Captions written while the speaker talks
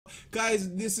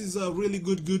Guys, this is a really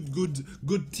good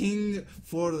thing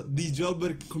for the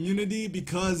jailbreak community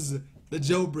because the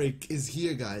jailbreak is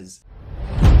here, guys.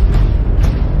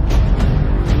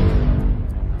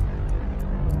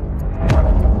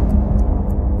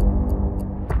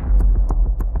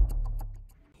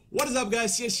 What is up,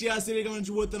 guys? Yes, today coming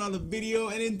to you with another video,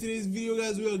 and in today's video,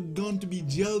 guys, we are going to be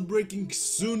jailbreaking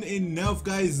soon enough,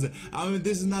 guys.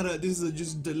 This is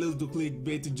just a little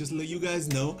clickbait to just let you guys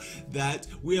know that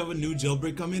we have a new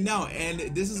jailbreak coming now,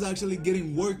 and this is actually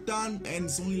getting worked on, and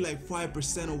it's only like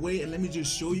 5% away. And let me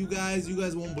just show you guys. You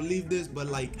guys won't believe this, but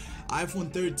like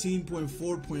iPhone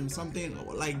 13.4 point something,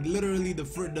 like literally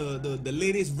the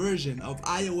latest version of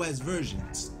iOS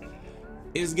versions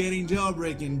is getting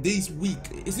jailbreaking this week.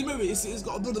 It's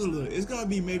gonna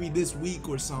be maybe this week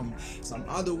or some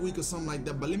other week or something like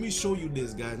that. But let me show you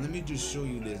this, guys. Let me just show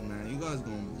you this, man. You guys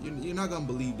you're not gonna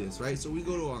believe this, right? So we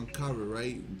go to Uncover,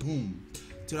 right? Boom,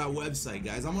 to that website,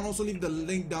 guys. I'm gonna also leave the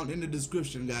link down in the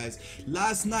description, guys.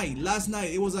 Last night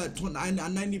it was at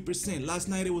 90%. Last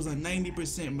night it was at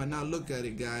 90%, but now look at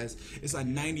it, guys. It's at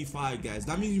 95, guys.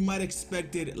 That means you might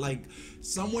expect it like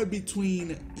somewhere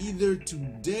between either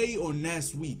today or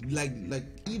next week, like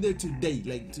either today,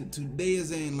 like today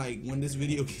is in like when this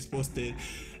video gets posted,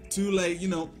 to like, you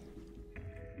know,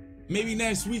 maybe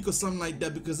next week or something like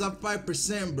that, because that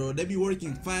 5%, bro, they be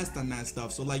working fast on that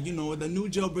stuff. So like, you know, the new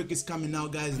jailbreak is coming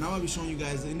out, guys, and I'm gonna be showing you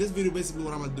guys in this video. Basically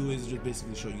what I'm gonna do is just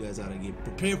basically show you guys how to get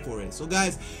prepared for it. So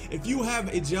guys, if you have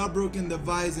a jailbroken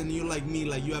device and you're like me,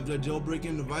 like you have the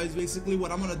jailbreaking device, basically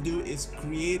what I'm gonna do is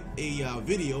create a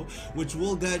video which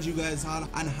will guide you guys on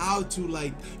how to,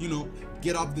 like, you know,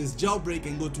 get off this jailbreak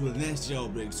and go to the next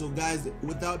jailbreak. So guys,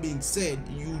 with that being said,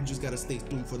 you just gotta stay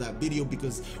tuned for that video,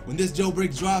 because when this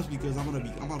jailbreak drops, because I'm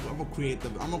gonna create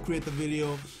the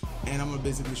video, and I'm gonna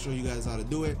basically show you guys how to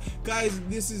do it. Guys,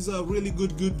 this is a really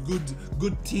good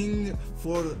thing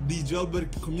for the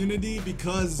jailbreak community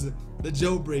because the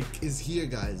jailbreak is here,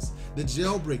 guys. The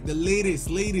jailbreak, the latest,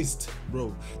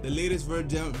 bro, the latest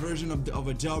version of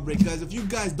a jailbreak, guys. If you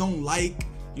guys don't like,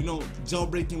 you know,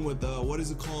 jailbreaking with what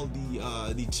is it called,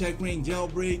 the checkmate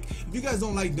jailbreak, if you guys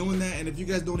don't like doing that, and if you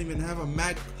guys don't even have a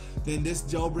Mac, then this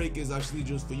jailbreak is actually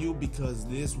just for you, because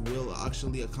this will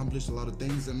actually accomplish a lot of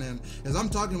things. And then as I'm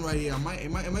talking right here, it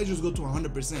might just go to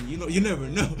 100%. You know, you never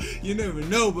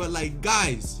know. But like,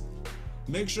 guys,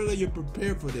 make sure that you're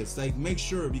prepared for this. Like, make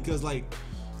sure, because like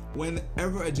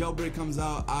whenever a jailbreak comes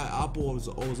out, Apple is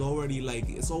already like,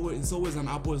 it's always on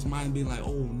Apple's mind being like,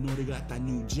 oh no, they got that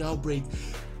new jailbreak,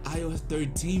 iOS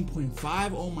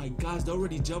 13.5. oh my gosh, they're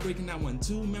already jailbreaking that one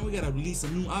too, man. We gotta release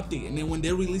a new update. And then when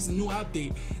they release a new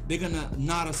update, they're gonna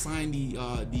not assign the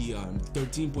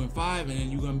 13.5, and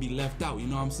then you're gonna be left out, you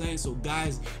know what I'm saying? So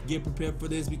guys, get prepared for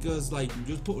this, because like,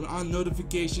 just put on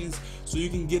notifications so you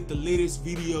can get the latest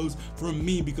videos from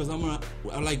me, because I'm gonna,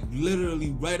 like,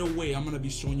 literally right away, I'm gonna be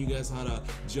showing you guys how to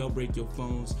jailbreak your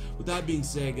phones. With that being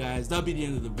said, guys, that'll be the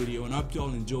end of the video, and I hope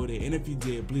y'all enjoyed it. And if you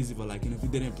did, please leave a like, and if you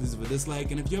didn't, please leave a dislike.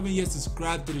 And if you haven't yet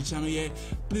subscribed to the channel yet,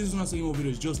 please do not see more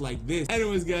videos just like this.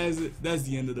 Anyways, guys, that's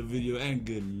the end of the video, and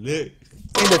good luck.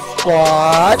 In the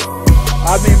squad,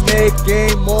 I've been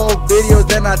making more videos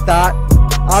than I thought.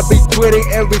 I've been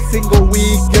tweeting every single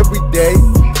week, every day.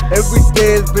 Every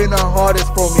day has been the hardest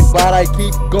for me, but I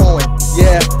keep going.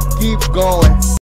 Yeah, keep going.